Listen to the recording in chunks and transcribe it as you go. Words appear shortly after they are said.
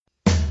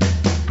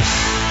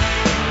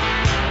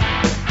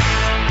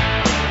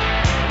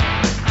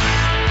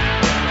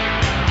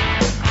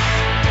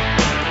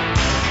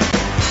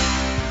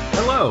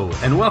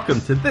and welcome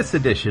to this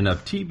edition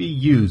of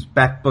TBU's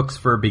Bat Books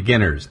for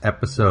Beginners,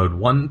 episode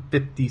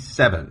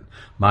 157.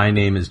 My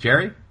name is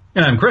Jerry.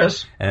 And I'm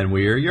Chris. And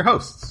we're your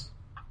hosts.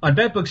 On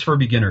Bat Books for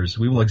Beginners,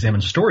 we will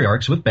examine story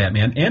arcs with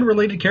Batman and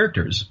related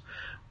characters.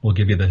 We'll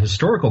give you the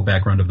historical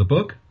background of the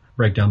book,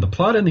 break down the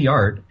plot and the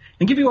art,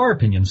 and give you our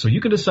opinions so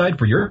you can decide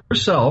for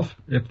yourself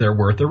if they're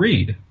worth a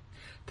read.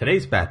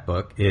 Today's Bat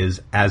Book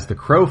is As the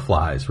Crow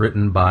Flies,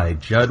 written by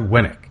Judd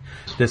Winick.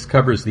 This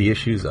covers the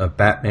issues of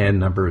Batman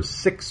numbers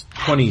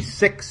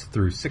 626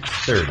 through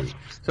 630.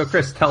 So,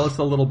 Chris, tell us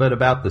a little bit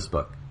about this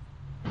book.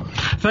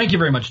 Thank you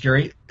very much,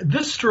 Jerry.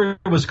 This story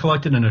was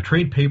collected in a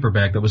trade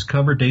paperback that was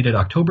cover dated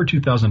October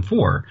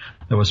 2004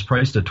 that was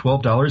priced at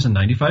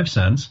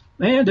 $12.95.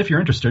 And if you're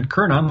interested,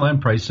 current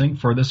online pricing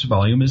for this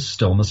volume is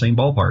still in the same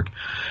ballpark.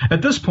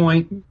 At this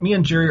point, me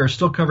and Jerry are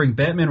still covering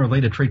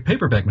Batman-related trade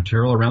paperback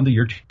material around the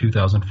year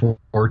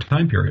 2004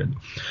 time period.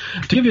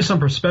 To give you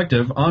some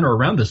perspective, on or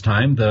around this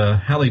time, the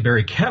Halle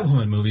Berry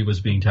Catwoman movie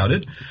was being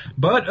touted.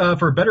 But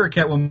for better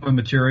Catwoman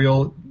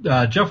material,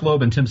 Jeff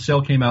Loeb and Tim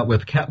Sale came out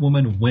with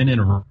Catwoman Win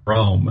in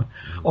Rome.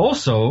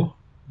 Also,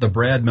 the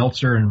Brad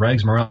Meltzer and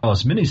Rags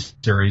Morales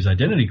miniseries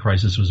Identity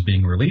Crisis was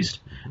being released.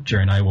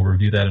 Jerry and I will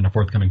review that in a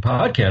forthcoming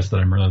podcast that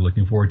I'm really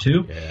looking forward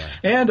to. Yeah.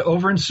 And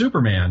over in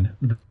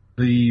Superman,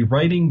 the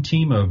writing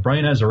team of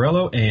Brian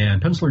Azzarello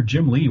and penciler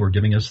Jim Lee were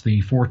giving us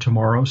the For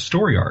Tomorrow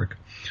story arc.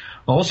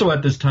 Also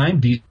at this time,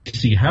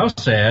 DC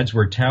House ads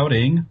were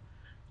touting,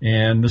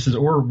 and this is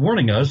or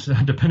warning us,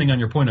 depending on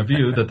your point of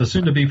view, that the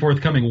soon-to-be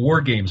forthcoming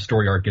War Games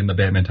story arc in the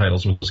Batman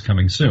titles was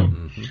coming soon.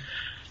 Mm-hmm.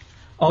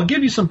 I'll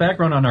give you some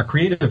background on our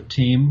creative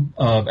team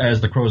of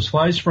As the Crow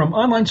Flies from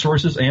online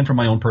sources and from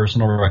my own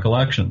personal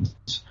recollections.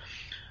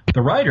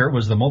 The writer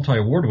was the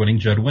multi-award-winning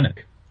Judd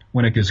Winick.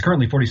 Winick is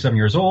currently 47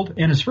 years old,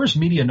 and his first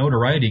media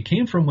notoriety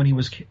came from when he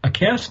was a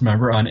cast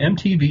member on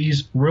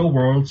MTV's Real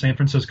World San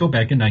Francisco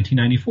back in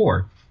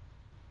 1994.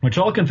 Which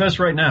I'll confess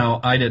right now,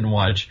 I didn't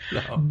watch.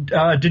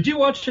 No. Did you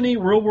watch any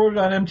Real World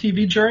on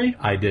MTV, Jerry?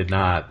 I did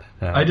not.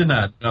 I did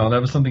not. No,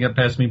 that was something that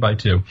passed me by,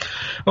 too.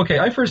 Okay,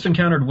 I first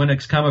encountered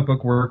Winick's comic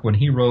book work when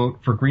he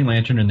wrote for Green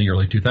Lantern in the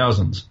early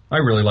 2000s. I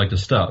really liked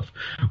his stuff.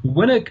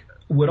 Winick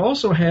would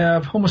also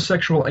have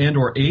homosexual and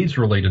or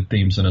AIDS-related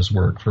themes in his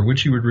work, for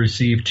which he would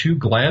receive 2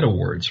 GLAAD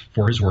awards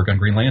for his work on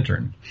Green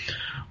Lantern.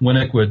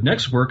 Winick would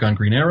next work on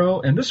Green Arrow,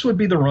 and this would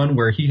be the run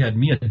where he had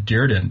Mia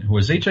Dearden, who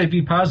was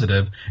HIV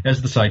positive,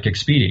 as the sidekick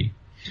Speedy.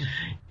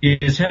 He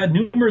has had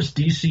numerous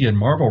DC and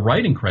Marvel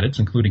writing credits,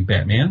 including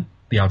Batman,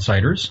 The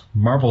Outsiders,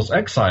 Marvel's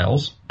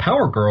Exiles,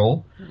 Power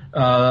Girl.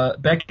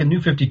 Back in New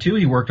 52,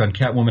 he worked on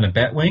Catwoman and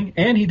Batwing,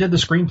 and he did the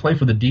screenplay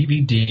for the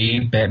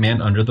DVD Batman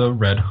Under the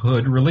Red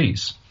Hood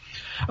release.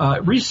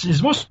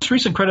 His most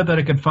recent credit that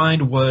I could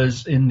find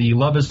was in the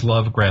Love is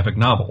Love graphic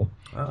novel.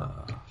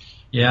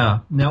 Yeah.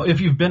 Now, if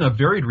you've been a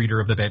varied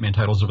reader of the Batman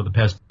titles over the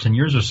past 10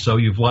 years or so,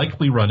 you've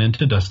likely run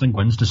into Dustin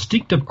Nguyen's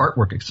distinctive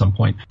artwork at some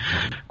point.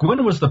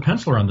 Nguyen was the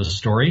penciler on this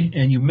story,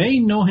 and you may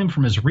know him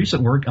from his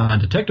recent work on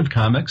Detective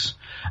Comics,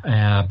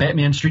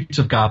 Batman Streets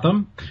of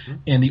Gotham,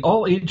 and the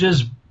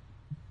all-ages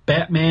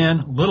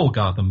Batman Little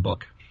Gotham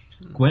book.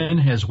 Gwen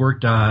has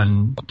worked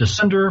on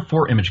Descender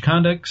for Image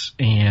Comics,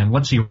 and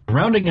let's see,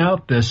 rounding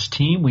out this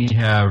team, we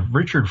have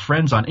Richard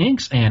Friends on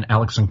inks and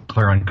Alex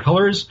Sinclair on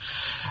colors.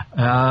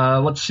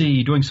 Let's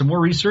see, doing some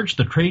more research,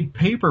 the trade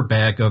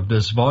paperback of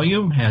this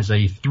volume has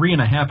a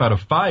 3.5 out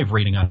of 5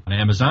 rating on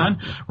Amazon.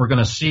 We're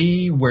going to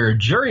see where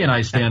Jerry and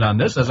I stand on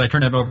this as I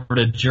turn it over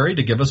to Jerry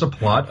to give us a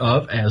plot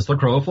of As the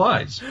Crow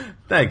Flies.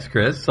 Thanks,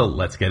 Chris. So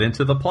let's get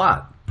into the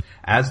plot.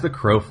 As the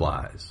Crow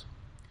Flies.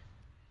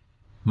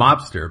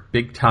 Mobster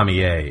Big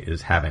Tommy A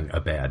is having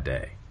a bad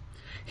day.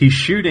 He's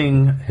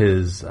shooting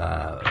his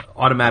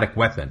automatic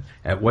weapon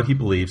at what he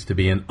believes to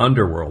be an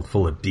underworld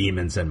full of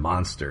demons and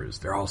monsters.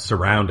 They're all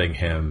surrounding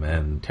him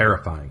and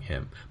terrifying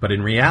him. But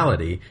in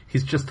reality,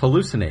 he's just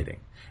hallucinating.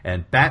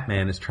 And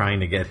Batman is trying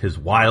to get his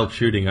wild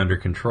shooting under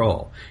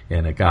control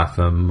in a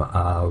Gotham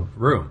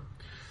room.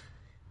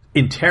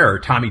 In terror,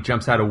 Tommy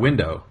jumps out a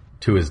window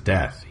to his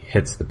death. He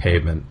hits the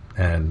pavement,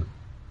 and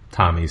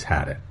Tommy's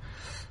had it.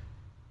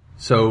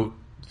 So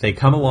they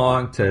come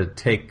along to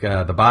take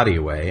the body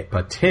away,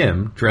 but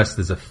Tim, dressed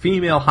as a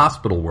female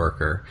hospital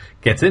worker,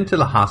 gets into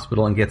the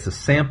hospital and gets a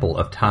sample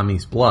of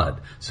Tommy's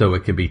blood so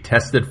it can be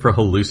tested for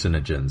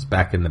hallucinogens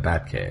back in the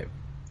Batcave.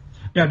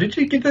 Now, did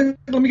you get that?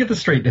 Let me get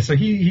this straight. So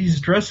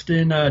he's dressed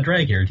in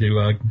drag here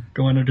to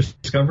go on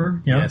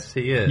Discover? Yeah? Yes,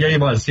 he is. Yeah, he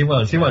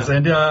was.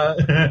 And,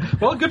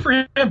 well, good for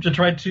him to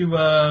try to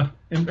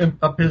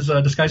up his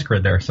disguise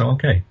cred there. So,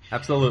 okay.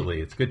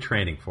 Absolutely. It's good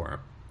training for him.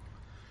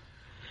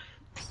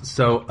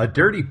 So a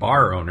dirty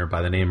bar owner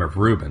by the name of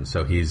Ruben,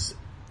 so he's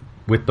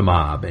with the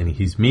mob, and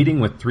he's meeting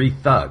with 3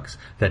 thugs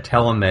that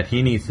tell him that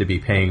he needs to be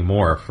paying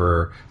more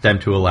for them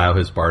to allow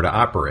his bar to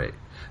operate.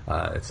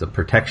 It's a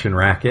protection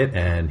racket,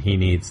 and he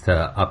needs to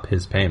up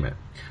his payment.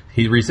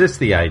 He resists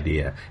the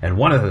idea, and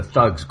one of the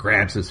thugs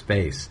grabs his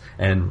face,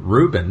 and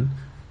Ruben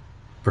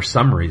for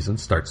some reason,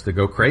 starts to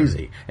go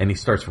crazy, and he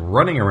starts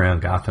running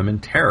around Gotham in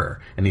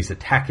terror, and he's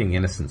attacking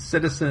innocent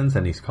citizens,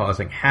 and he's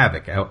causing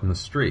havoc out in the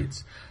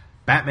streets.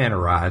 Batman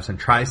arrives and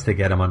tries to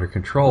get him under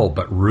control,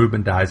 but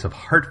Rubin dies of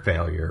heart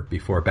failure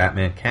before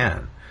Batman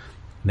can.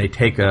 They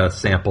take a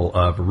sample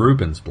of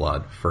Rubin's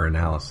blood for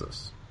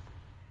analysis.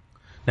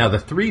 Now, the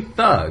 3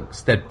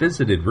 thugs that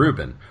visited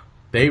Rubin,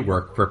 they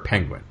work for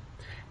Penguin.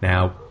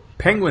 Now,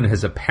 Penguin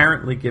has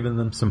apparently given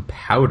them some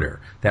powder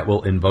that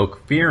will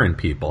invoke fear in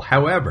people.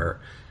 However,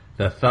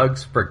 the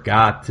thugs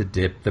forgot to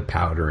dip the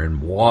powder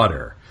in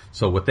water.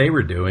 So what they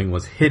were doing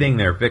was hitting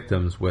their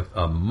victims with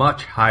a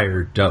much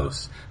higher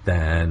dose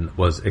than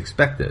was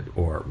expected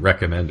or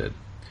recommended.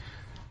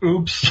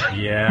 Oops.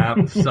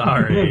 Yeah,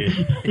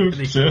 sorry.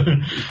 Oops. You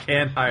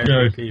can't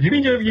hire people. You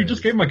mean you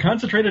just gave him a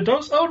concentrated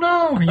dose? Oh,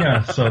 no.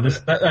 Yeah, so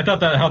I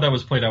thought that how that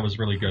was played out was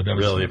really good. That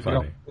was really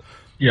funny.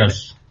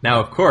 Yes. Now,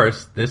 of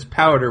course, this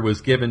powder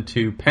was given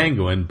to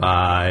Penguin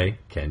by,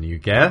 can you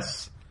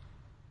guess?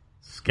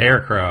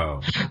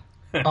 Scarecrow.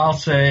 I'll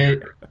say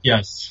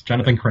yes,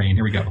 Jonathan Crane.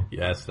 Here we go.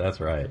 Yes, that's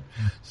right.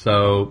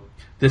 So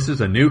this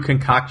is a new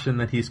concoction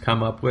that he's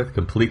come up with,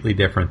 completely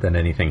different than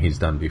anything he's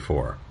done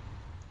before.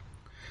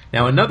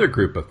 Now, another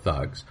group of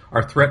thugs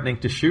are threatening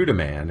to shoot a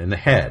man in the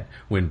head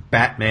when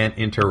Batman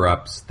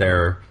interrupts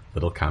their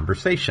little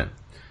conversation.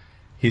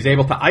 He's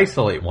able to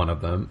isolate one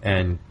of them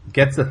and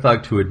gets the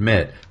thug to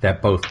admit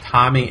that both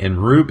Tommy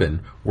and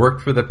Rubin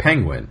worked for the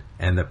Penguin,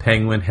 and the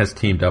Penguin has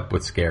teamed up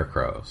with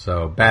Scarecrow.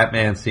 So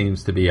Batman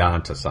seems to be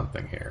onto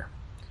something here.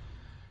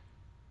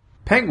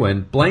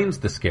 Penguin blames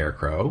the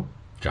Scarecrow,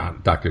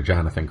 Dr.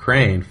 Jonathan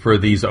Crane, for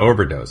these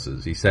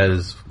overdoses. He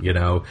says,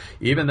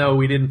 even though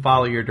we didn't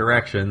follow your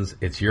directions,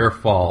 it's your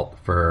fault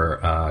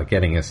for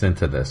getting us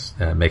into this,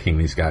 making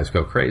these guys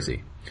go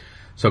crazy.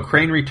 So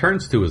Crane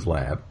returns to his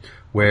lab,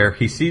 where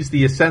he sees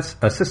the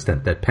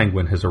assistant that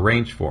Penguin has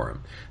arranged for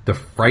him, the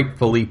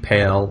frightfully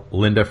pale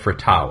Linda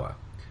Furtawa,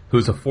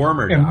 who's a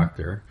former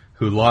doctor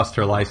who lost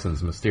her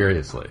license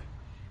mysteriously.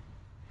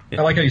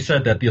 I like how you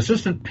said that. The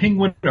assistant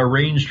Penguin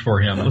arranged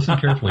for him. Listen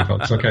carefully,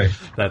 folks. Okay.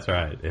 That's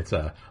right. It's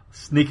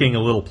sneaking a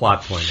little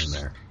plot point in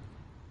there.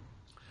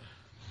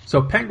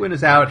 So Penguin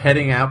is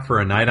heading out for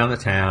a night on the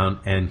town,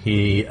 and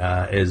he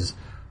is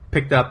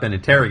picked up and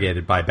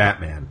interrogated by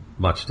Batman,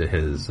 much to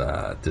his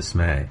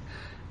dismay.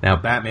 Now,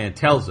 Batman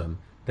tells him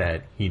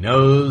that he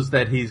knows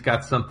that he's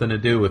got something to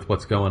do with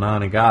what's going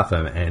on in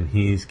Gotham, and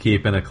he's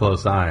keeping a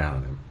close eye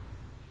on him.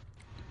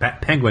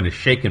 Penguin is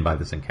shaken by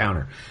this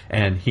encounter,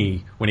 and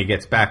when he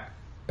gets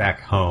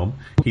back home,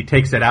 he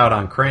takes it out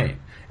on Crane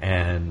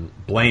and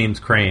blames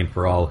Crane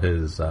for all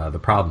his the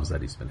problems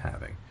that he's been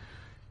having.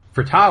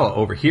 Furtawa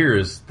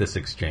overhears this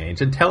exchange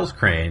and tells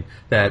Crane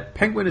that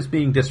Penguin is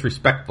being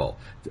disrespectful.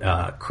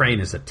 Crane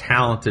is a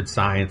talented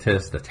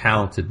scientist, a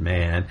talented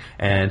man,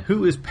 and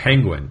who is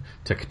Penguin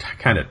to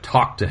kind of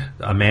talk to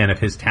a man of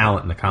his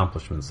talent and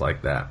accomplishments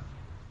like that?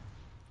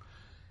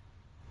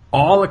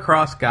 All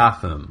across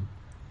Gotham,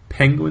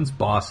 Penguin's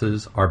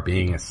bosses are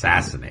being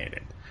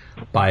assassinated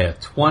by a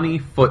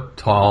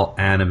 20-foot-tall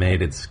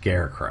animated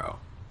scarecrow.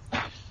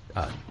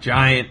 A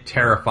giant,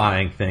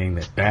 terrifying thing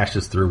that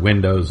bashes through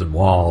windows and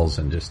walls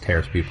and just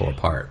tears people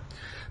apart.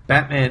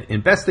 Batman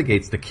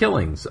investigates the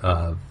killings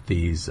of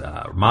these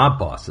mob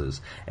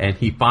bosses, and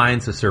he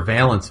finds a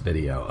surveillance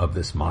video of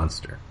this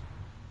monster.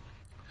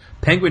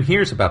 Penguin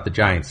hears about the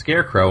giant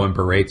scarecrow and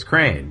berates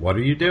Crane. What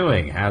are you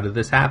doing? How did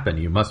this happen?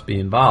 You must be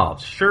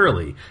involved.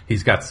 Surely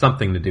he's got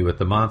something to do with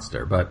the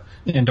monster, but...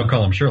 And don't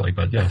call him Shirley,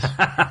 but yes.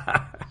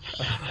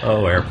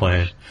 Oh,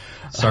 airplane.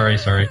 Sorry.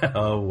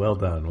 Oh, well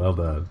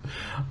done.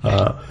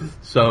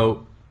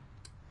 So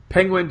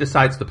Penguin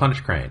decides to punish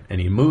Crane, and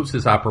he moves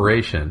his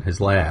operation, his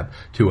lab,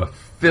 to a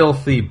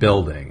filthy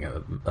building,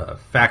 a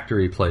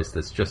factory place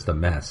that's just a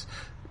mess,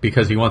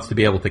 because he wants to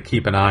be able to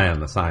keep an eye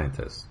on the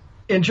scientists.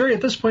 And Jerry,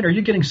 at this point, are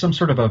you getting some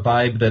sort of a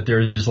vibe that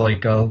there's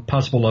like a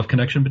possible love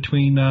connection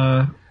between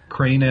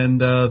Crane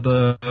and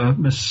the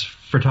Miss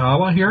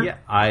Furtawa here? Yeah,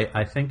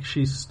 I think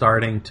she's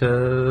starting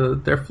to...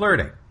 They're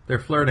flirting. They're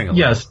flirting a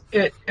little. Yes,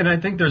 and I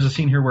think there's a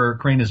scene here where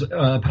Crane is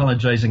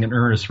apologizing in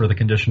earnest for the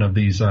condition of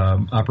these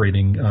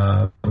operating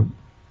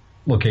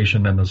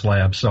location and this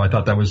lab. So I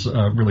thought that was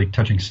a really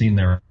touching scene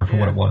there for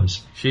what it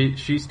was.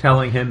 She's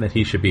telling him that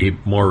he should be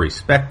more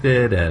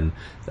respected, and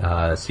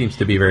seems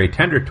to be very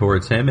tender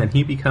towards him, and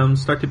he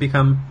start to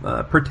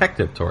become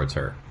protective towards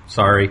her.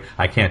 Sorry,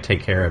 I can't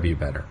take care of you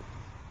better.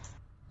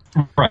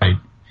 Right.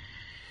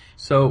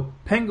 So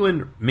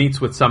Penguin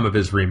meets with some of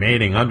his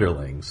remaining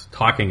underlings,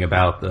 talking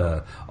about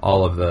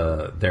all of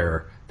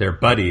their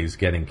buddies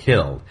getting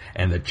killed,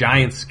 and the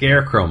giant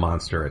scarecrow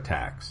monster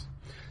attacks.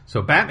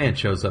 So Batman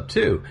shows up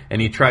too,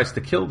 and he tries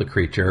to kill the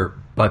creature,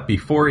 but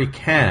before he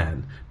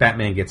can,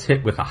 Batman gets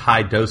hit with a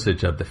high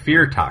dosage of the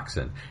fear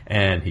toxin,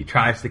 and he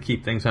tries to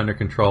keep things under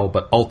control,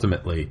 but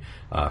ultimately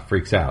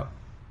freaks out.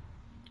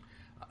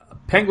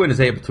 Penguin is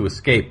able to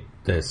escape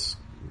this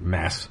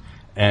mess,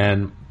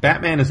 and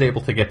Batman is able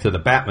to get to the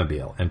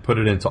Batmobile and put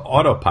it into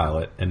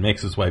autopilot and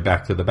makes his way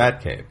back to the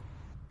Batcave.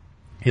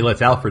 He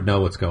lets Alfred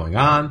know what's going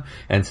on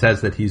and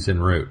says that he's en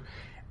route.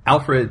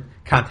 Alfred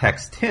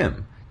contacts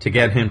Tim to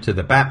get him to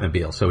the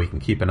Batmobile so he can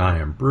keep an eye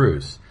on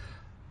Bruce.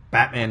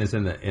 Batman is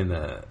in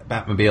the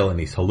Batmobile and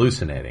he's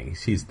hallucinating. He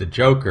sees the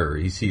Joker,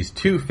 he sees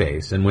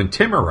Two-Face, and when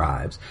Tim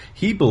arrives,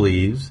 he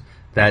believes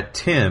that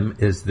Tim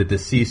is the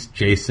deceased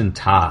Jason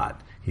Todd.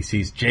 He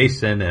sees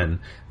Jason and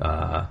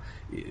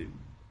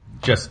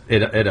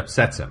it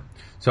upsets him.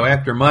 So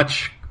after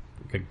much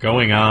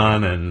going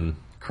on and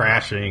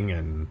crashing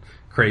and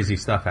crazy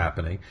stuff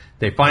happening,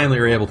 they finally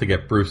are able to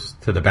get Bruce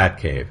to the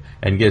Batcave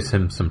and gives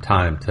him some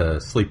time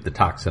to sleep the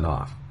toxin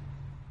off.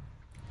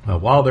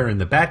 While they're in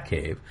the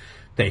Batcave,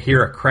 they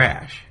hear a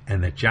crash,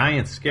 and the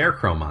giant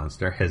Scarecrow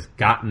monster has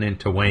gotten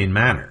into Wayne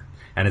Manor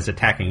and is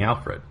attacking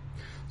Alfred.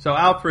 So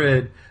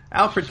Alfred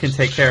can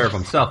take care of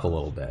himself a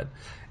little bit,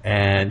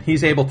 and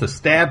he's able to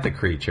stab the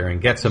creature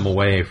and gets him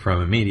away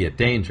from immediate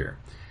danger.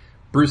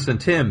 Bruce and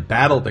Tim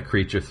battle the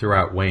creature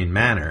throughout Wayne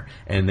Manor,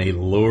 and they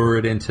lure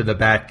it into the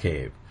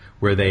Batcave,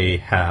 where they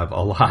have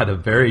a lot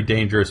of very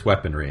dangerous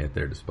weaponry at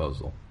their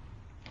disposal.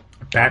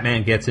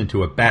 Batman gets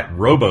into a Bat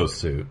Robo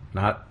suit,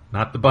 not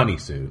the bunny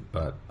suit,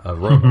 but a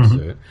robo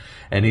suit,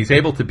 and he's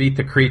able to beat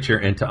the creature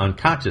into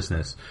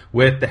unconsciousness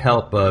with the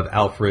help of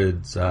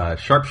Alfred's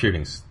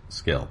sharpshooting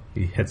skill.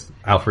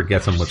 Alfred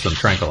gets him with some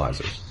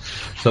tranquilizers.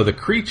 So the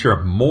creature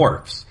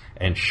morphs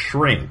and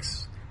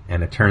shrinks,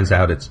 and it turns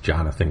out it's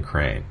Jonathan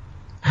Crane.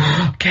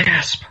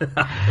 Gasp!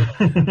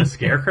 The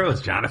Scarecrow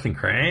is Jonathan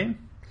Crane?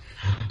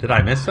 Did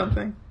I miss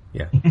something?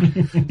 Yeah.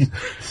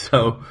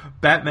 So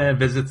Batman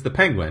visits the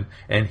Penguin,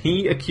 and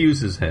he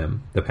accuses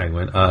him, the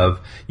Penguin, of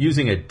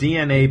using a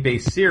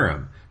DNA-based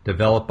serum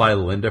developed by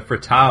Linda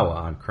Furtawa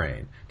on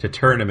Crane to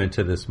turn him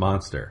into this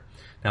monster.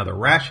 Now, the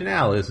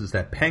rationale is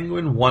that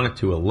Penguin wanted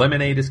to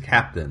eliminate his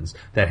captains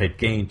that had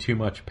gained too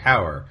much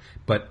power,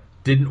 but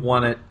didn't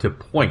want it to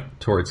point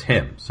towards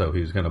him, so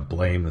he was going to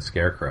blame the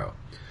Scarecrow.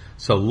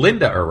 So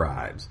Linda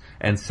arrives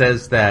and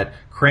says that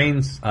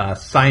Crane's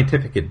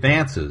scientific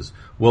advances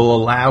will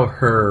allow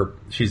her,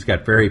 she's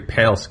got very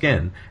pale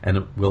skin, and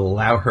it will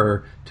allow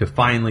her to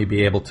finally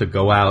be able to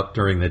go out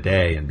during the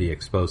day and be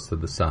exposed to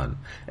the sun.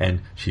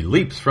 And she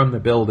leaps from the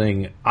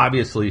building.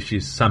 Obviously,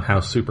 she's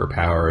somehow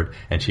superpowered,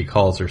 and she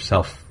calls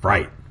herself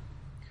Fright.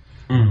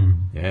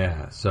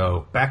 Yeah,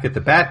 so back at the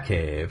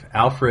Batcave,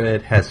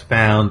 Alfred has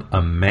found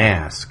a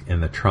mask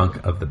in the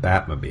trunk of the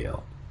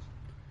Batmobile.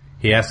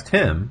 He asks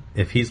Tim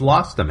if he's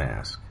lost a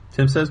mask.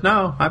 Tim says,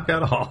 "No, I've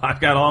got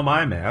all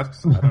my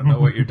masks. I don't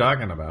know what you're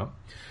talking about."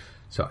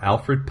 So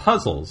Alfred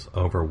puzzles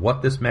over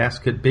what this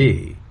mask could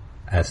be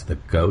as the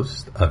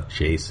ghost of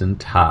Jason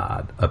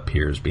Todd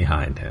appears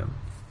behind him.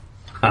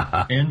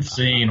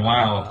 Insane.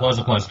 Wow.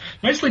 Applause.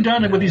 Nicely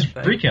done with these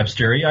recaps,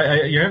 Jerry.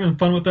 You're having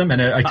fun with them,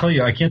 and I tell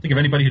you, I can't think of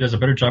anybody who does a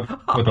better job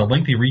with a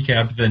lengthy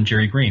recap than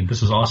Jerry Green.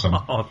 This is awesome.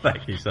 Oh,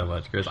 thank you so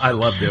much, Chris. I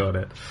love doing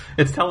it.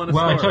 It's telling a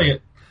story. Well, I tell you,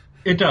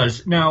 it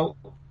does. Now,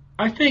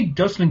 I think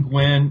Dustin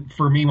Nguyen,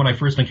 for me, when I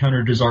first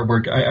encountered his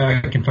artwork,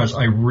 I confess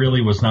I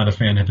really was not a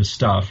fan of his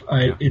stuff.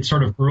 It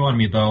sort of grew on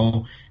me,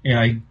 though, and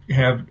I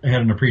have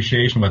had an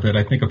appreciation with it.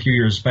 I think a few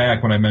years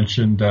back when I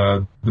mentioned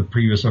the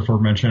previous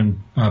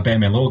aforementioned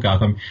Batman Little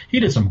Gotham, he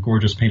did some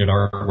gorgeous painted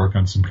artwork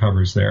on some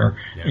covers there.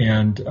 Yeah.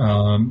 And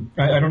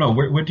I don't know,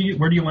 where do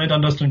you land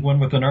on Dustin Nguyen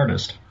with an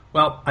artist?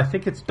 Well, I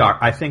think it's dark.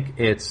 I think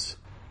it's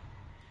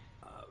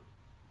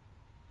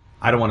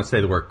I don't want to say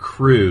the word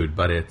crude,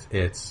 but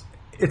it's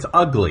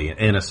ugly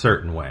in a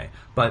certain way,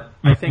 but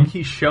I think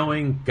he's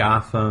showing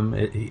Gotham.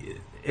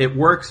 It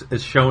works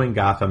as showing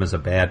Gotham as a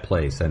bad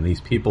place and these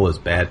people as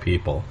bad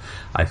people.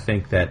 I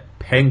think that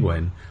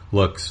Penguin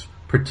looks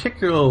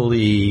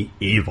particularly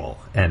evil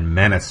and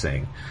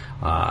menacing,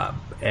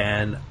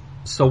 and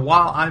so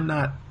while I'm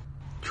not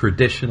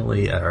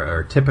traditionally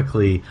or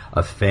typically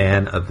a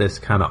fan of this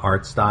kind of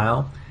art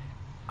style,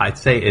 I'd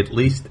say at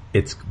least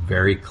it's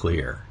very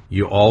clear.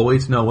 You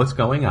always know what's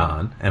going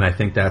on, and I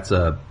think that's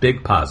a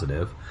big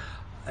positive.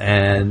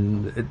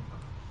 And,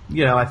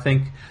 I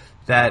think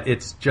that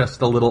it's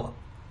just a little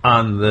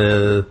on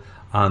the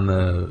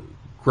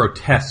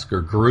grotesque or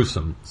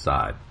gruesome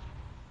side.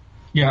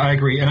 Yeah, I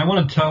agree. And I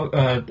want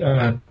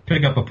to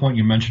pick up a point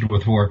you mentioned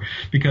before,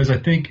 because I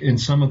think in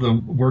some of the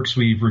works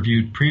we've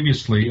reviewed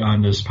previously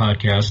on this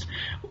podcast,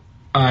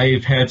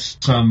 I've had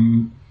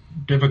some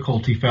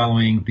difficulty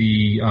following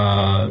the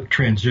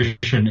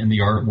transition in the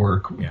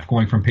artwork,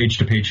 going from page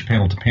to page,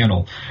 panel to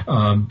panel.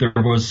 There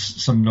was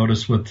some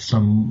notice with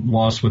some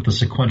loss with the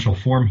sequential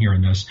form here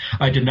in this.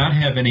 I did not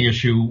have any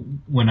issue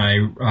when I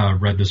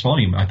read this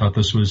volume. I thought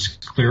this was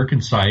clear,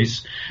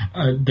 concise.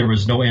 There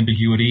was no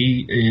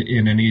ambiguity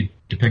in any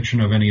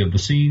depiction of any of the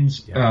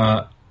scenes.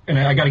 And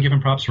I got to give him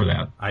props for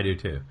that. I do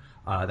too.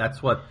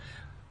 That's what,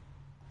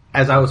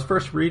 as I was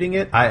first reading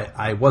it,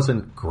 I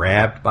wasn't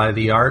grabbed by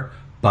the art.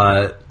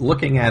 But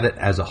looking at it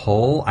as a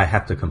whole, I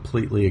have to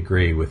completely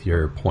agree with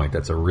your point.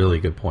 That's a really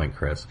good point,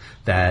 Chris,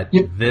 that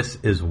This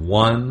is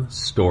one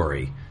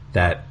story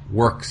that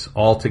works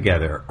all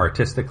together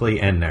artistically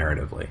and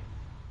narratively.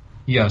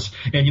 Yes.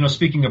 And,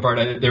 speaking of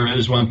art, there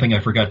is one thing I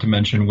forgot to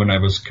mention when I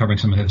was covering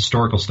some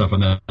historical stuff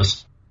on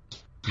this.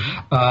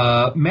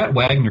 Matt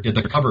Wagner did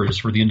the covers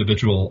for the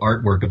individual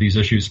artwork of these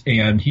issues,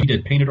 and he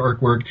did painted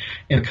artwork,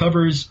 and the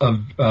covers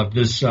of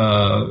this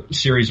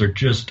series are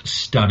just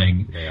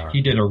stunning. They are.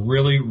 He did a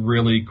really,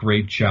 really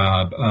great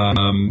job.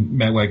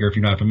 Matt Wagner, if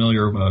you're not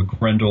familiar,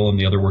 Grendel and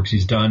the other works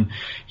he's done,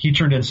 he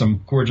turned in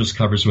some gorgeous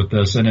covers with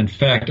this, and in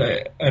fact,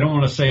 I don't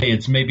want to say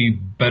it's maybe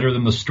better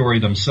than the story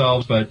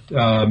themselves, but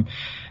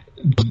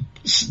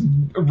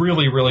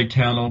really, really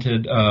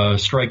talented,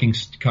 striking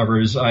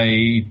covers.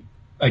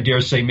 I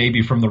dare say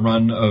maybe from the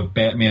run of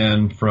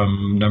Batman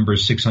from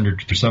numbers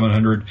 600 to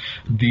 700,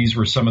 these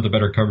were some of the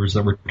better covers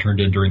that were turned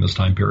in during this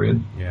time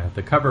period. Yeah,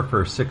 the cover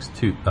for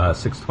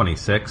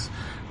 626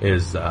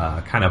 is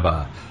kind of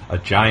a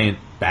giant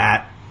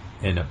bat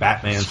in a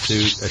Batman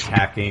suit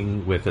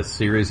attacking with a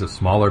series of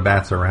smaller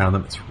bats around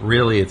them.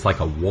 It's like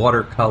a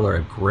watercolor,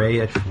 a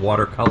grayish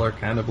watercolor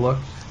kind of look.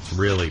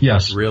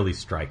 It's really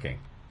striking.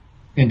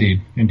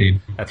 Indeed.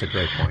 That's a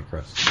great point,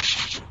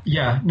 Chris.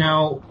 Yeah.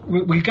 Now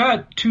we've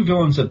got two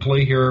villains at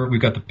play here.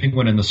 We've got the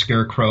Penguin and the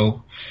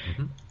Scarecrow.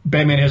 Mm-hmm.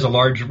 Batman has a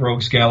large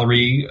rogues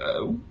gallery.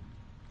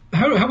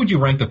 How would you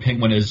rank the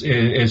Penguin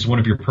as one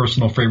of your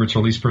personal favorites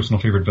or least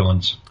personal favorite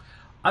villains?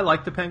 I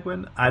like the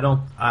Penguin.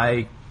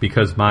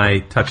 Because my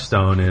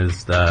touchstone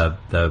is the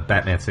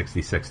Batman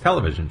 66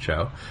 television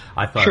show.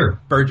 I thought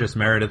Burgess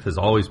Meredith has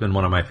always been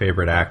one of my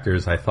favorite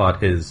actors. I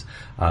thought his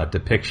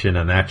depiction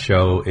on that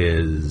show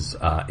is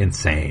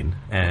insane,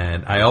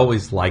 and I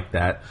always like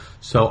that.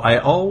 So I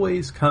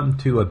always come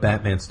to a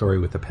Batman story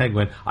with the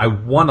Penguin. I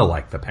want to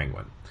like the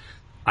Penguin.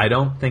 I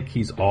don't think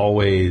he's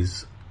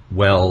always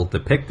well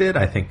depicted.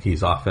 I think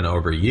he's often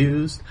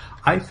overused.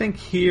 I think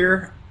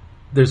here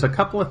there's a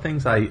couple of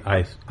things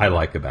I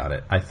like about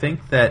it. I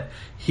think that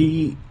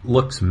he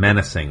looks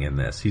menacing in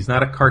this. He's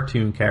not a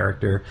cartoon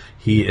character.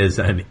 He is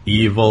an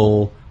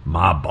evil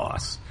mob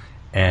boss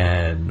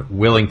and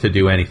willing to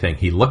do anything.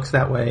 He looks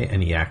that way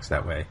and he acts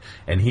that way.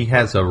 And he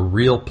has a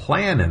real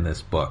plan in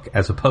this book,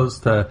 as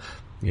opposed to,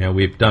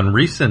 we've done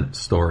recent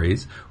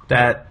stories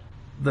that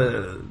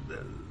the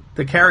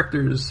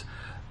characters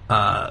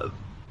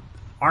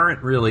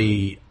aren't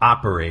really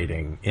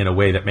operating in a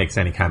way that makes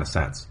any kind of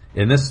sense.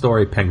 In this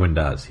story, Penguin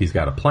does. He's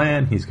got a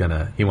plan.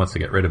 He wants to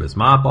get rid of his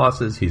mob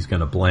bosses. He's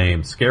going to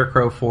blame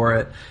Scarecrow for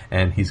it,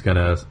 and he's going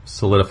to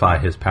solidify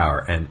his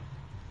power. And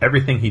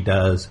everything he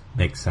does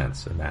makes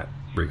sense in that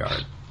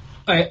regard.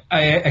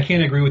 I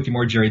can't agree with you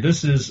more, Jerry.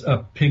 This is a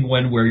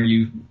Penguin where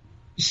you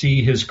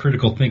see his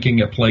critical thinking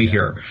at play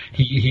here.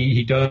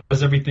 He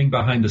does everything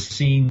behind the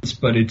scenes,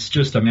 but it's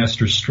just a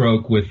master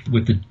stroke with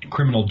the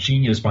criminal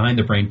genius behind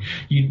the brain.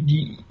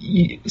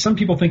 Some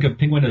people think of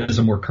Penguin as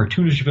a more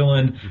cartoonish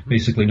villain,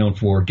 basically known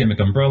for gimmick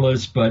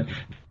umbrellas, but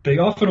they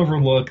often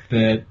overlook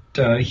that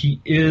he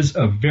is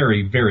a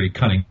very, very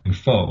cunning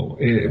foe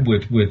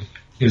with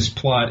his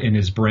plot in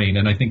his brain,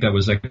 and I think that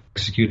was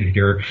executed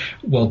here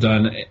well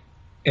done.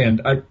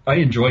 And I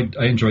enjoyed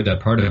that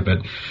part of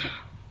it.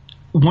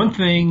 One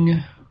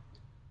thing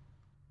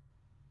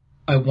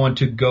I want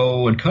to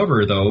go and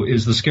cover, though,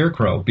 is the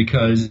Scarecrow,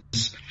 because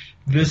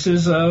this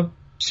is a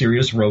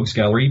serious rogues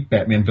gallery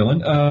Batman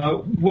villain.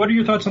 What are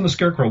your thoughts on the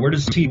Scarecrow? Where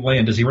does he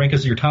land? Does he rank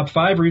as your top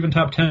 5 or even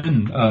top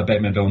 10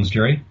 Batman villains,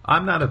 Jerry?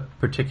 I'm not a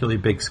particularly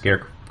big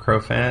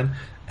Scarecrow fan,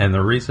 and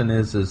the reason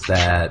is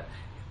that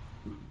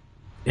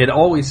it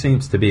always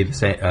seems to be the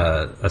same,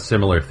 a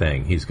similar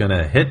thing. He's going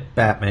to hit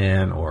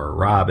Batman or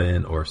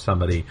Robin or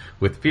somebody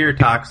with fear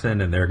toxin,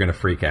 and they're going to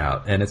freak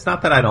out. And it's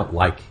not that I don't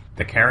like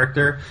the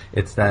character;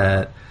 it's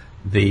that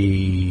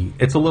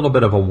it's a little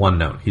bit of a one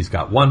note. He's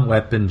got one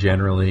weapon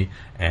generally,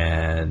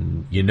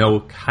 and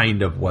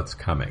kind of what's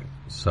coming.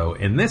 So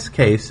in this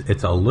case,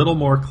 it's a little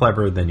more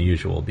clever than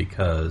usual,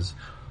 because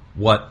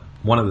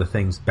one of the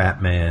things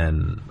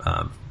Batman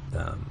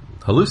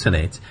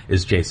hallucinates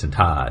is Jason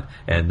Todd,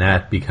 and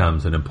that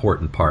becomes an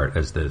important part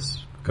as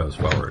this goes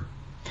forward.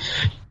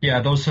 Yeah,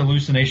 those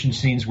hallucination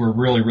scenes were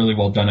really, really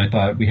well done. I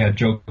thought we had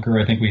Joker,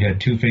 I think we had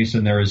Two-Face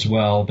in there as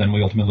well, then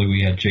we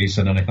had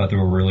Jason, and I thought they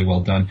were really well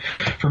done.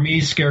 For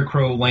me,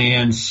 Scarecrow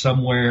lands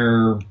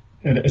somewhere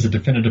as a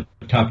definitive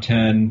top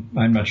 10.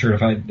 I'm not sure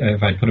if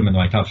I'd put him in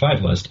my top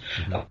 5 list.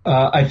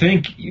 I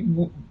think,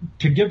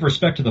 to give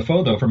respect to the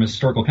foe, though, from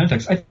historical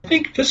context, I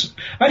think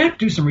I'd have to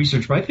do some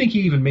research, but I think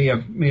he even may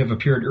have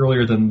appeared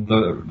earlier than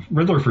the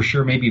Riddler for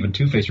sure, maybe even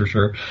Two-Face for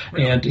sure.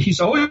 Really? And he's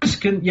always, I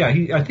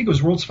think it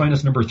was World's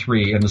Finest number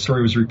 3, and the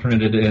story was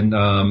reprinted in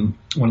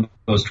one of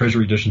those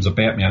treasury editions of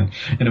Batman,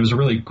 and it was a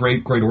really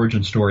great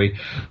origin story.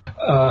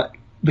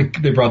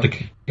 They brought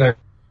the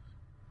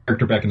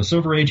character back in the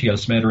Silver Age. He had a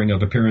smattering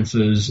of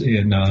appearances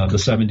in the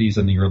 70s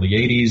and the early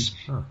 80s.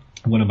 Huh.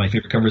 One of my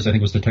favorite covers, I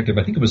think, was Detective.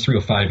 I think it was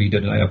 305. He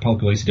did. Paul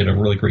Gulacy did a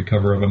really great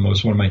cover of him. It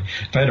was one of my.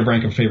 If I had to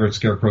rank a favorite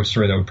Scarecrow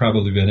story, that would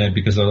probably be Ed,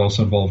 because it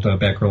also involved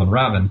Batgirl and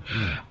Robin.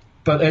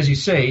 But as you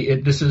say,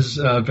 this is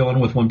a villain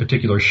with one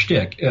particular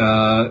shtick.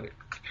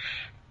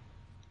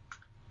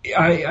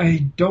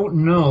 I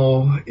don't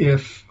know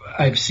if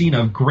I've seen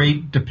a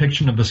great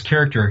depiction of this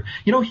character.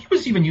 You know, he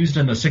was even used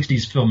in the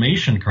 '60s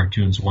Filmation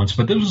cartoons once,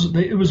 but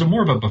it was a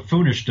more of a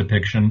buffoonish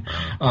depiction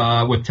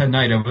with Ted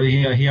Knight.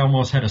 He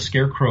almost had a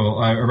scarecrow,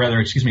 or rather,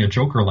 excuse me, a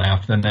Joker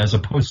laugh, than as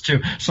opposed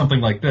to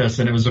something like this.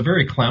 And it was a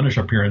very clownish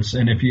appearance.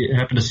 And if you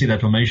happen to see that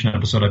Filmation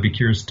episode, I'd be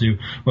curious to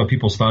what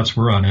people's thoughts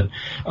were on it.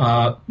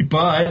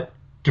 But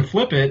to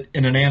flip it,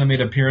 in an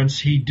animated appearance,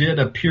 he did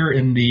appear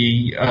in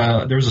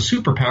there was a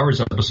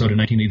Superpowers episode in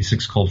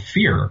 1986 called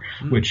Fear,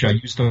 which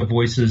used the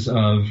voices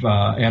of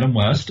Adam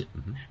West,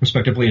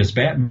 respectively, as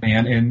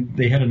Batman, and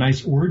they had a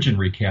nice origin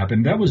recap,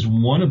 and that was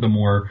one of the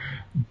more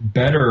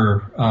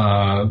better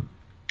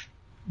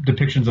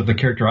depictions of the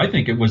character I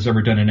think it was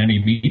ever done in any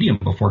medium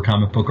before,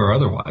 comic book or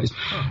otherwise.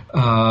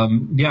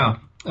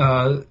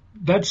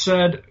 That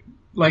said,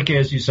 like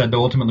as you said,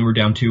 though, ultimately we're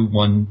down to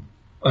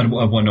a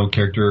one-note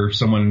character.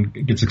 Someone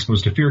gets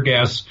exposed to fear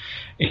gas,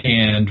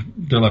 and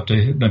they're left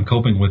to them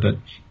coping with it.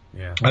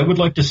 Yeah. I would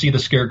like to see the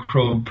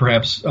Scarecrow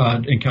perhaps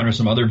encounter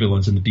some other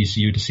villains in the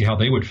DCU to see how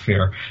they would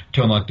fare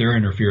to unlock their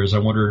inner fears. I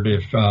wondered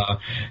if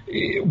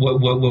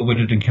what would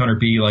an encounter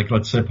be like?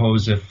 Let's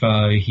suppose if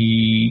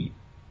he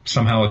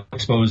somehow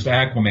exposed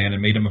Aquaman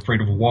and made him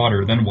afraid of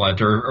water, then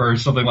what? Or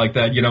something like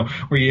that, you know,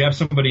 where you have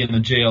somebody in the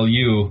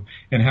JLU,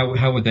 and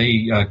how would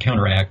they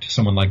counteract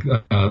someone like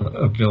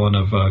a villain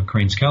of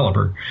Crane's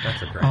caliber?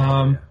 That's a great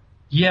idea.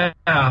 Yeah.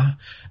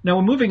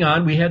 Now, moving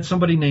on, we had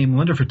somebody named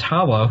Linda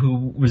Furtawa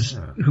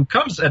who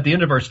comes at the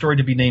end of our story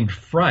to be named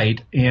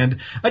Fright, and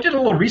I did a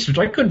little research.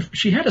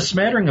 She had a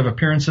smattering of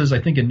appearances,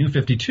 I think, in New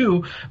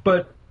 52,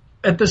 but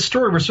at this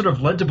story, we're sort of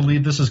led to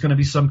believe this is going to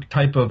be some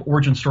type of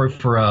origin story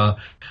for a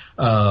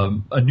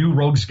new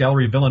Rogues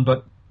Gallery villain.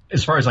 But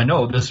as far as I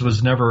know, this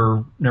was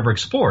never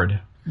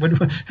explored.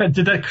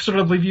 Did that sort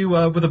of leave you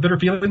with a bitter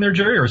feeling there,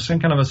 Jerry, or some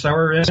kind of a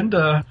sour end?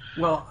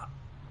 Well,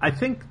 I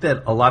think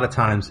that a lot of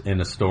times in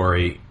a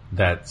story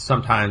that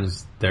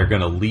sometimes they're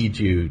going to lead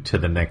you to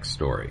the next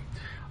story.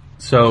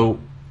 So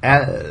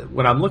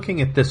when I'm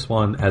looking at this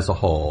one as a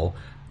whole,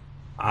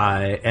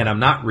 and I'm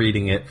not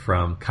reading it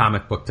from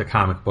comic book to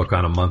comic book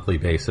on a monthly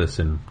basis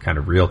in kind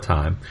of real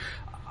time,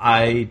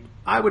 I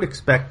would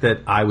expect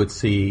that I would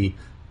see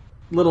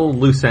little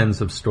loose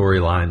ends of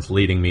storylines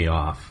leading me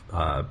off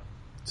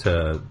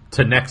to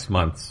next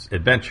month's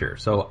adventure.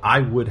 So I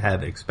would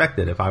have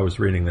expected, if I was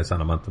reading this on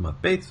a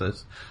month-to-month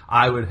basis,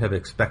 I would have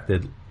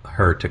expected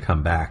her to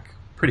come back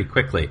pretty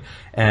quickly.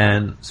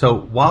 And so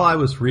while I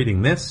was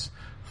reading this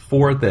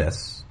for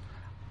this,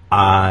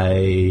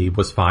 I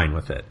was fine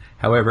with it.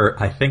 However,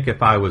 I think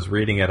if I was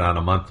reading it on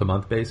a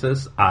month-to-month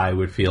basis, I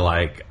would feel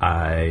like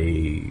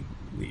it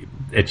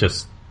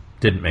just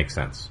didn't make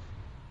sense.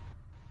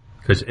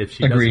 Because if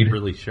she Agreed. doesn't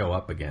really show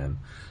up again,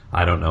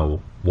 I don't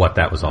know what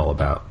that was all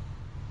about.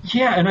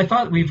 Yeah, and I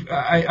thought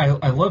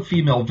I love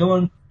female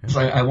villains.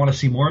 I want to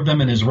see more of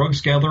them in his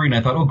Rogues Gallery, and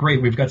I thought, oh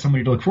great, we've got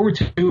somebody to look forward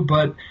to.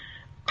 But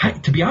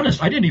to be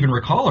honest, I didn't even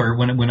recall her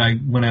when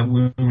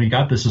we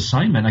got this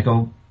assignment. I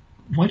go,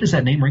 why does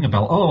that name ring a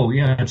bell? Oh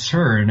yeah, it's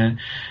her,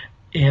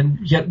 and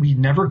yet we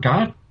never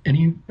got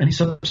any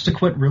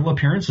subsequent real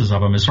appearances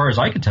of him, as far as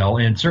I could tell,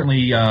 and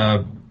certainly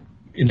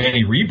in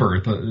any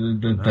rebirth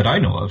that I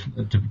know of,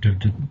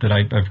 that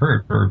I've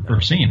heard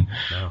or seen.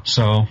 No.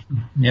 So,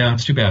 yeah,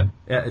 it's too bad.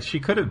 Yeah, she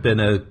could have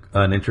been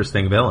an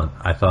interesting villain.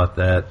 I thought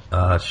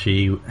that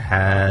she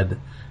had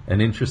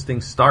an interesting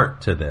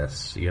start to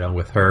this. You know,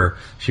 with her,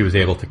 she was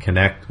able to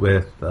connect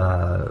with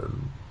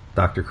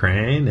Dr.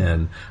 Crane,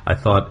 and I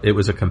thought it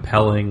was a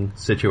compelling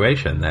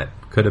situation that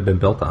could have been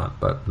built on,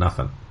 but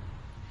nothing.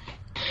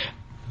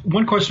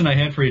 One question I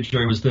had for you,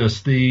 Jerry, was this.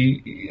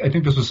 I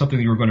think this was something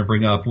that you were going to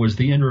bring up, was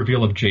the end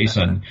reveal of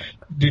Jason.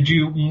 Did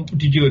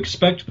you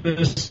expect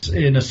this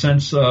in a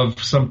sense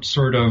of some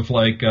sort of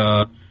like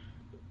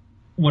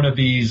one of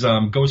these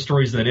ghost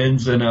stories that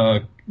ends in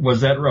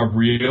was that a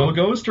real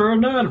ghost or a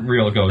not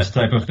real ghost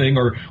type of thing?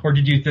 Or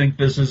did you think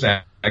this is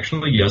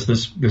actually, yes,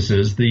 this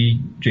is the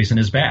Jason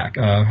is back?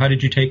 How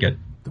did you take it?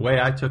 The way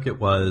I took it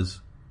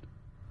was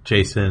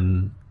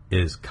Jason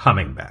is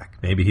coming back.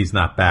 Maybe he's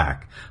not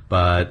back,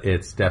 but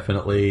it's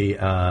definitely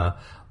a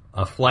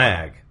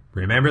flag.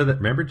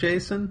 Remember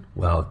Jason?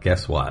 Well,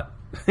 guess what?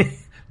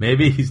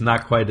 Maybe he's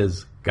not quite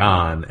as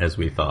gone as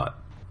we thought.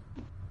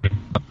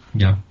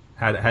 Yeah.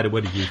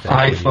 What did you think?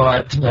 I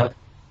thought,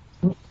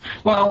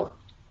 well,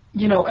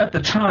 you know, at the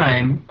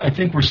time, I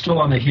think we're still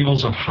on the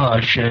heels of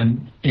Hush,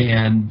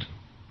 and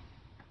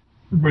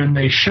when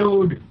they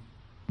showed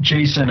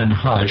Jason and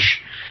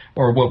Hush,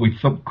 or what we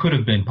could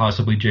have been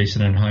possibly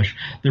Jason and Hush,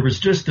 there was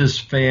just this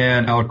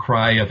fan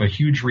outcry of a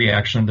huge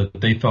reaction that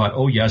they thought,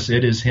 oh yes,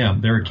 it is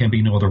him. There can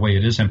be no other way,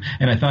 it is him.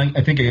 And I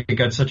think it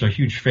got such a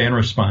huge fan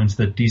response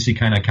that DC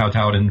kind of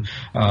kowtowed and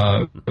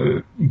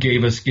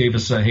gave us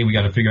hey, we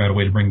got to figure out a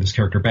way to bring this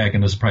character back,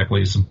 and this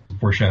probably is some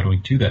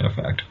foreshadowing to that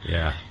effect.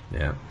 Yeah.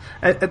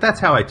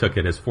 That's how I took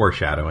it, as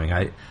foreshadowing.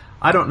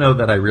 I don't know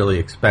that I really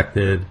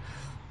expected,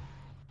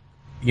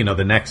 you know,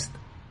 the next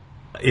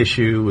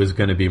issue is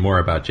going to be more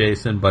about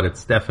Jason, but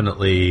it's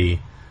definitely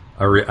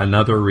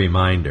another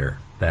reminder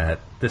that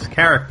this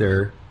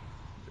character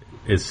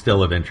is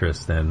still of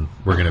interest, and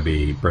we're going to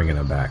be bringing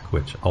him back,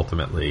 which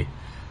ultimately,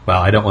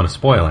 well, I don't want to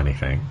spoil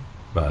anything,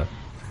 but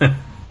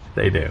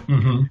they do.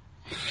 Mm-hmm.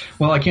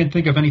 Well, I can't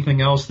think of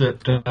anything else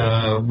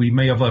that we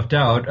may have left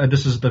out.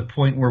 This is the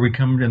point where we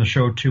come in the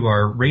show to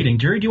our rating.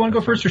 Jerry, do you want to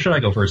go first, or should I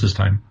go first this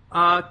time?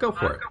 Go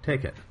for it.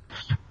 Take it.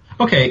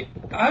 Okay,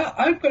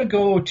 I'm going to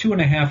go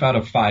 2.5 out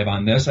of 5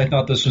 on this. I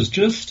thought this was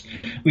just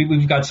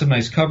we've got some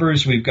nice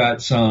covers. We've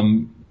got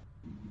some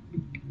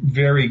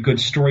very good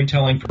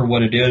storytelling for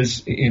what it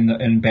is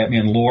in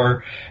Batman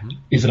lore.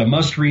 Is it a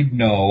must-read?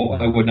 No,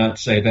 I would not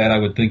say that. I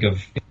would think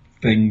of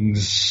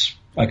things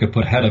I could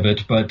put ahead of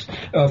it, but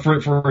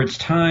for its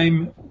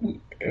time,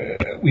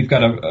 we've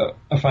got a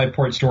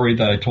 5-part story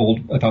that I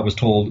thought was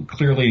told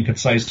clearly and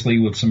concisely,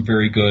 with some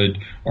very good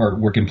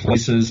artwork in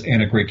places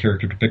and a great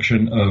character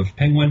depiction of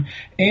Penguin,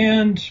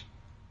 and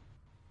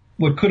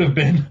what could have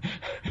been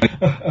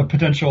a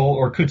potential,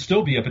 or could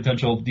still be a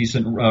potential,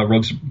 decent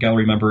Rogues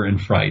Gallery member in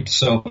Fright.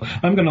 So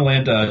I'm going to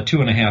land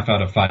 2.5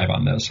 out of 5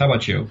 on this. How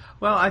about you?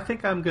 Well, I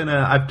think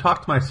I've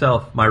talked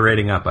my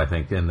rating up, I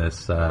think, in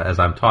this, as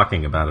I'm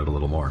talking about it a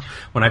little more.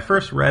 When I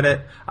first read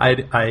it, I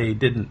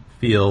didn't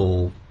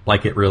feel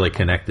like it really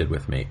connected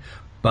with me.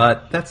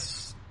 But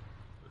this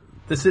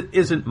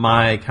isn't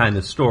my kind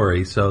of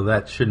story, so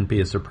that shouldn't be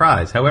a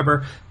surprise.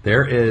 However,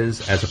 there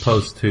is, as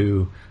opposed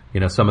to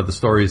some of the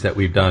stories that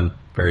we've done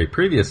very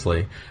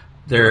previously,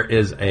 there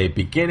is a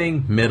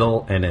beginning,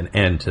 middle, and an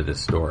end to this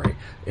story.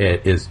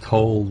 It is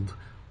told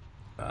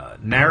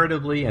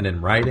narratively and in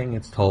writing.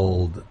 It's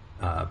told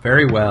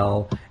very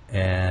well,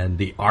 and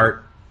the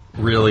art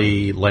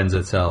really lends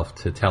itself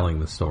to telling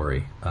the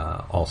story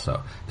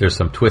also. There's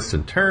some twists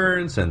and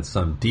turns and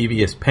some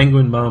devious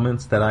Penguin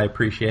moments that I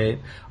appreciate.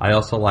 I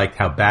also liked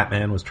how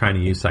Batman was trying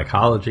to use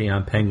psychology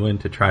on Penguin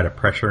to try to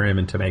pressure him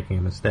into making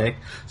a mistake.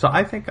 So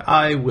I think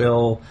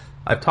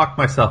I've talked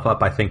myself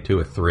up, I think,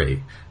 to a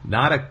 3.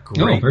 Not a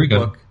great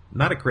book.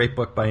 Not a great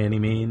book by any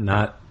means.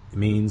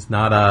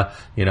 Not a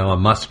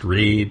must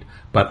read,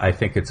 but I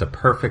think it's a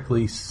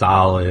perfectly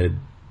solid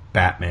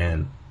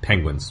Batman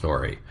Penguin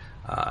story.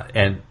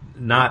 And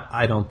not,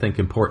 I don't think,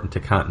 important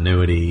to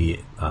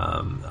continuity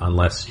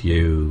unless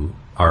you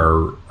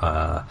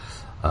are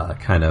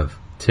kind of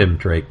Tim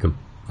Drake,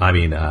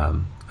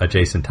 a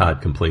Jason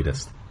Todd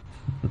completist.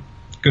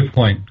 Good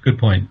point.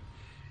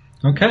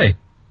 Okay.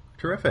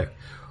 Terrific.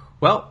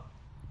 Well,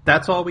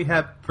 that's all we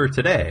have for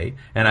today,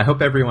 and I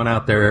hope everyone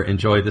out there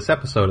enjoyed this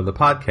episode of the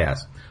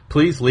podcast.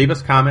 Please leave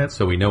us comments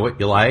so we know what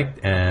you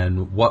liked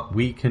and what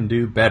we can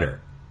do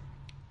better.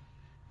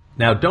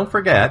 Now, don't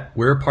forget,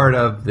 we're part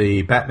of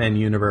the Batman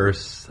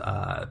Universe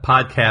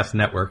podcast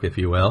network, if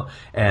you will,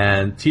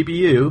 and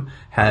TBU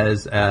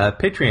has a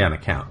Patreon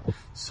account.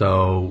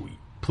 So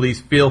please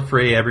feel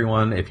free,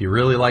 everyone, if you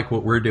really like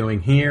what we're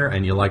doing here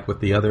and you like what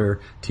the other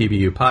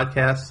TBU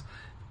podcasts,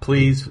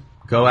 please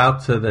go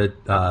out to the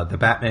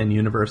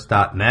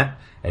BatmanUniverse.net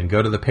and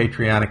go to the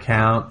Patreon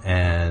account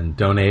and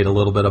donate a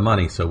little bit of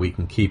money so we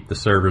can keep the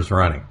servers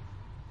running.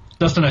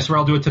 Dustin, I swear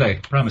I'll do it today.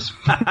 Promise.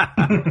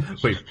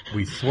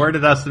 We swore to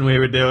Dustin we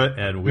would do it,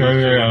 and we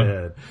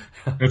sure did.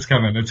 It's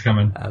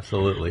coming.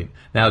 Absolutely.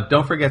 Now,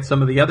 don't forget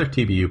some of the other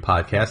TBU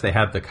podcasts. They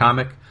have the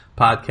comic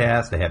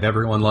podcast, they have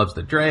Everyone Loves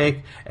the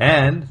Drake,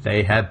 and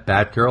they have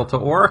Batgirl to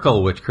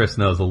Oracle, which Chris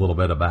knows a little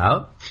bit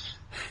about.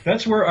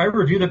 That's where I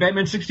review the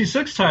Batman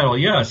 66 title.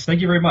 Yes,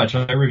 thank you very much.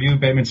 I review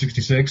Batman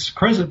 66.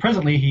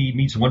 Presently, he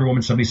meets Wonder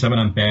Woman 77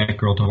 on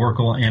Batgirl to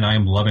Oracle, and I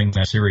am loving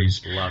that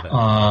series.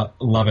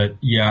 Love it.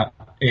 Yeah.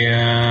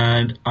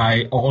 And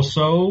I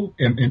also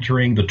am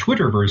entering the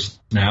Twitterverse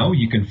now.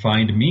 You can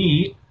find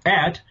me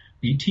at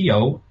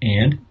BTO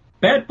and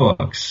Bad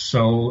Books.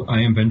 So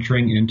I am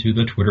venturing into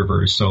the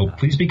Twitterverse. So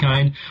please be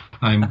kind.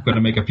 I'm going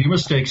to make a few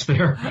mistakes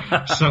there.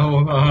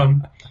 So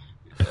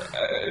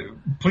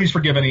please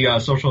forgive any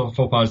social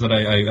faux pas that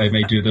I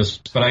may do this.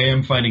 But I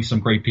am finding some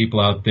great people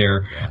out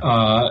there.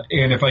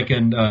 And if I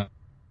can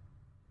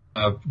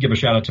give a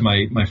shout out to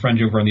my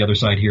friend over on the other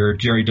side here.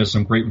 Jerry does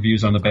some great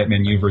reviews on the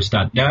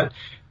BatmanUniverse.net.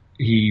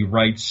 He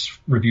writes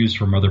reviews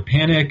for Mother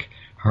Panic,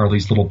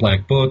 Harley's Little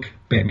Black Book,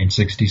 Batman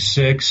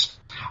 66.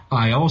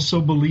 I also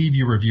believe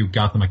you review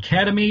Gotham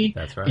Academy.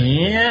 That's right.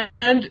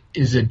 And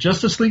is it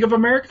Justice League of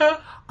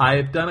America?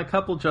 I've done a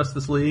couple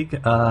Justice League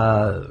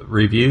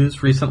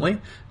reviews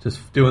recently,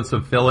 just doing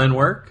some fill-in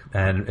work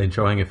and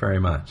enjoying it very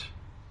much.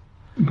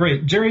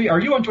 Great. Jerry, are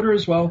you on Twitter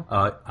as well?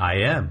 I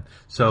am.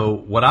 So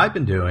what I've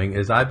been doing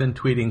is I've been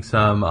tweeting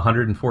some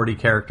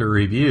 140-character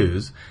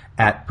reviews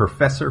at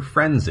Professor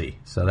Frenzy.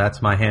 So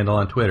that's my handle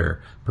on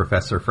Twitter,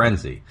 Professor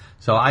Frenzy.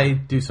 So I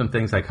do some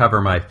things. I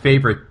cover my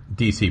favorite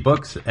DC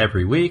books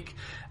every week.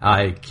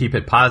 I keep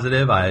it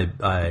positive.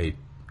 I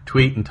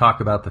tweet and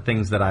talk about the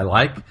things that I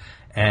like.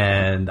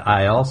 And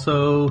I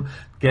also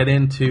get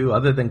into,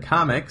 other than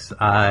comics,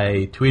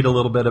 I tweet a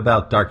little bit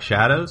about Dark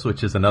Shadows,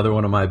 which is another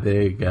one of my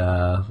big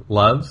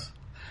loves.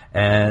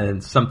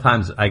 And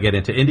sometimes I get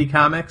into indie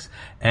comics.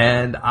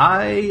 And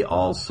I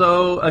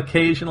also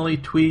occasionally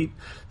tweet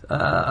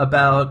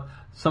about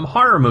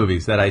horror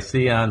movies that I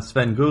see on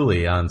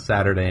Svengoolie on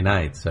Saturday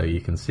night. So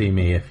you can see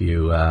me if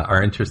you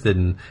are interested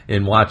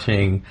in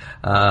watching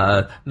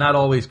not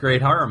always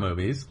great horror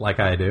movies like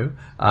I do.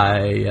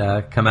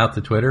 I come out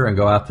to Twitter and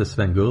go out to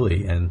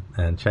Svengoolie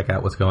and check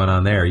out what's going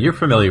on there. You're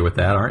familiar with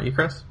that, aren't you,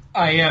 Chris?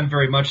 I am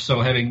very much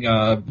so, having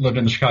lived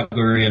in the Chicago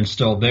area and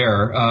still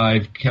there.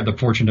 I've had the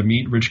fortune to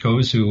meet Rich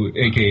Coase, who,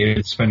 a.k.a.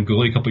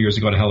 Svengoolie, a couple years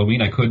ago at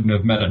Halloween. I couldn't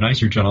have met a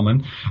nicer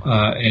gentleman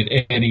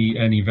at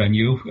any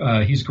venue.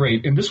 He's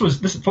great. And this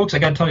folks, I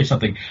got to tell you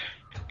something.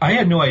 I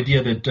had no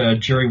idea that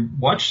Jerry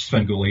watched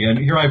Svengoolie, and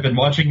here I've been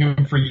watching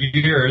him for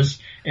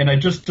years, and I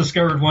just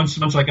discovered once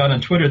I got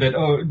on Twitter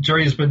that,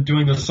 Jerry's been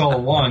doing this all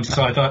along,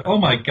 so I thought, oh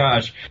my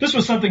gosh, this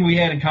was something we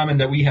had in common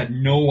that we had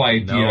no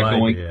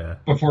idea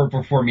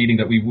before meeting,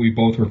 that we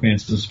both were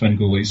fans of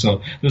Svengoolie,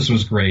 so this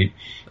was great.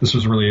 This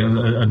was really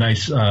a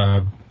nice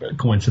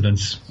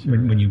coincidence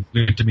when you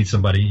get to meet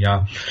somebody,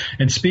 yeah.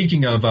 And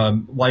speaking of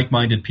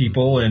like-minded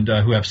people and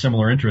who have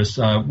similar interests,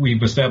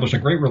 we've established a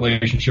great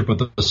relationship with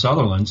the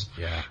Sutherlands,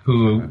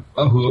 who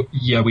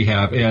we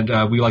have,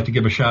 and we like to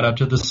give a shout out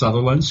to the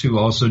Sutherlands, who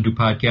also do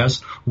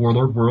podcasts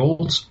Warlord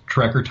Worlds,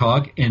 Trekker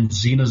Talk, and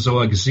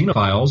Xenozoic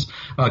Xenophiles,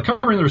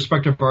 covering the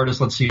respective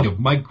artists. Let's see,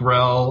 Mike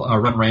Grell,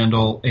 Ren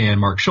Randall, and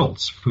Mark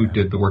Schultz, who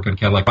did the work on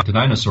Cadillac to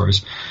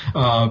Dinosaurs.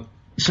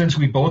 Since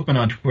we've both been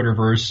on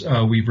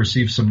Twitterverse, we've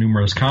received some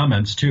numerous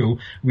comments, too.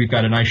 We've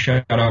got a nice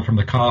shout-out from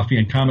the Coffee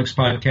and Comics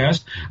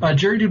podcast.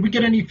 Jerry, did we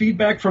get any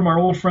feedback from our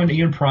old friend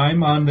Ian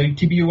Prime on the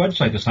TBU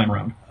website this time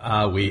around?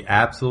 We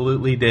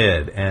absolutely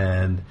did,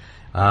 and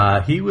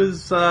he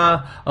was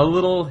a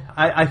little...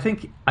 I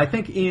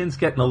think Ian's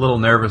getting a little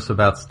nervous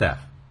about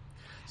Steph.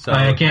 So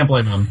I can't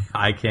blame him.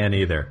 I can't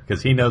either,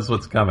 because he knows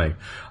what's coming.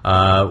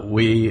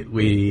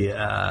 We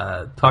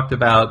talked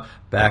about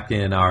back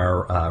in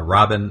our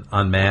Robin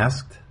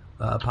Unmasked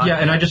podcast. Yeah,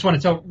 and I just want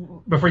to tell,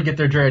 before you get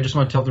there, Jerry, I just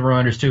want to tell the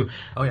reminders, too.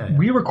 Oh, yeah.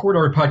 We record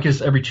our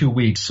podcast every 2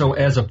 weeks, so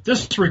as of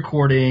this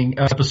recording,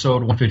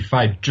 episode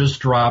 155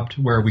 just dropped,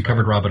 where we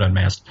covered Robin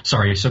Unmasked.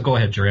 Sorry, so go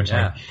ahead, Jerry, I'm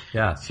sorry.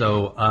 Yeah.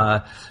 So,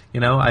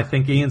 I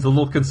think Ian's a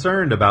little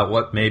concerned about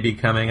what may be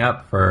coming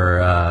up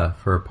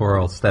for poor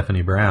old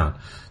Stephanie Brown.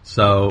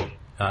 So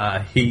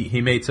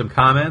he made some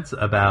comments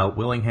about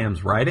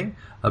Willingham's writing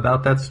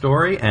about that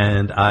story,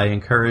 and I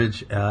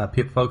encourage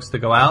folks to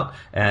go out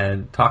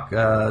and talk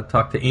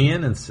to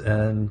Ian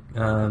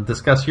and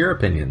discuss your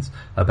opinions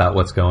about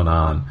what's going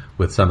on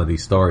with some of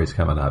these stories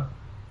coming up.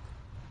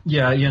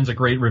 Yeah, Ian's a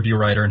great review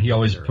writer, and he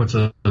always puts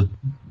a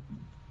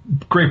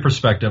great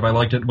perspective. I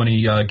liked it when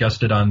he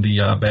guested on the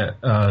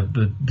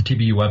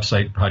TBU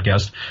website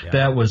podcast. Yeah.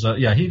 That was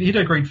he did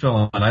a great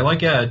fill on. I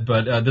like Ed,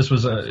 but this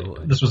was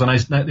a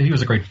nice. He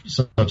was a great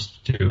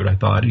substitute. I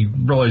thought he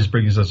always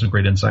brings us some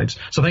great insights.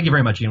 So thank you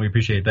very much, Ian. We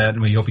appreciate that,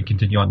 and we hope you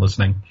continue on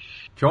listening.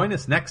 Join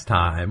us next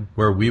time,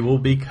 where we will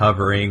be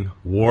covering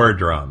War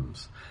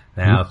Drums.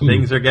 Now,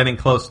 things are getting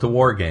close to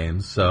War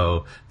Games,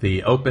 so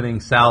the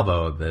opening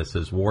salvo of this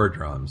is War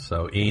Drums.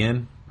 So,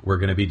 Ian, we're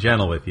going to be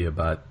gentle with you,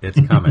 but it's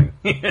coming.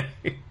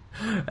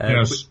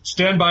 Yes,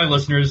 stand by,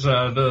 listeners.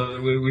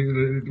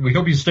 We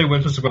hope you stay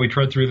with us while we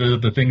tread through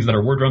the things that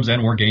are War Drums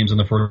and War Games in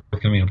the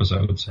forthcoming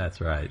episodes.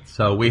 That's right.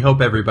 So we hope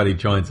everybody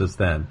joins us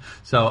then.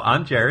 So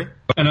I'm Jerry.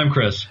 And I'm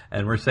Chris.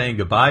 And we're saying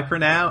goodbye for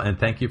now, and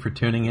thank you for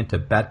tuning in to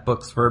Bet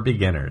Books for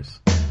Beginners.